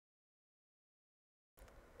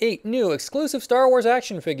8 new exclusive Star Wars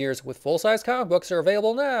action figures with full-size comic books are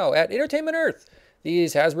available now at Entertainment Earth.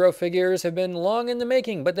 These Hasbro figures have been long in the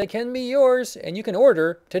making, but they can be yours, and you can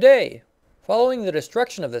order today. Following the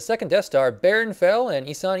destruction of the second Death Star, Baron Fel and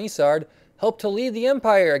Isan Isard helped to lead the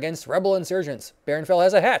Empire against rebel insurgents. Baron Fel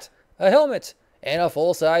has a hat, a helmet, and a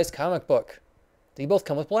full-size comic book. They both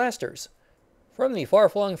come with blasters. From the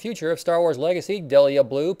far-flung future of Star Wars Legacy, Delia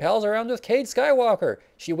Blue pals around with Cade Skywalker.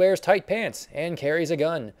 She wears tight pants and carries a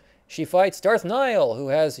gun. She fights Darth Nihil, who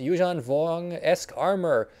has Yuuzhan Vong-esque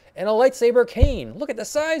armor and a lightsaber cane. Look at the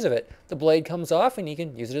size of it. The blade comes off and he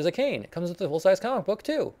can use it as a cane. It comes with a full-size comic book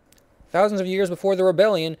too. Thousands of years before the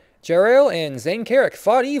rebellion, Jarael and Zane Carrick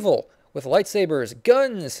fought evil with lightsabers,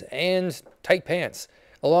 guns, and tight pants.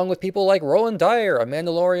 Along with people like Roland Dyer, a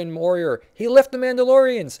Mandalorian warrior. He left the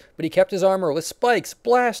Mandalorians, but he kept his armor with spikes,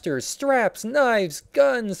 blasters, straps, knives,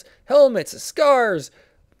 guns, helmets, scars,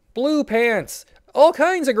 blue pants, all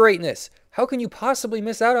kinds of greatness. How can you possibly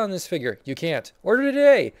miss out on this figure? You can't. Order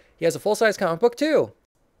today. He has a full-size comic book too.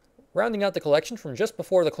 Rounding out the collection from just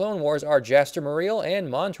before the Clone Wars are Jaster Muriel and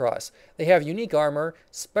Montross. They have unique armor,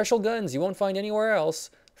 special guns you won't find anywhere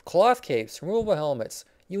else, cloth capes, removable helmets,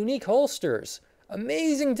 unique holsters,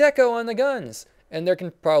 amazing deco on the guns, and they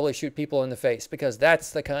can probably shoot people in the face because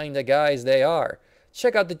that's the kind of guys they are.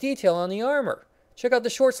 Check out the detail on the armor. Check out the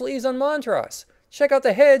short sleeves on Montross. Check out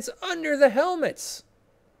the heads under the helmets.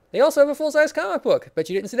 They also have a full-size comic book. Bet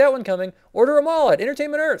you didn't see that one coming. Order them all at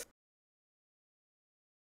Entertainment Earth.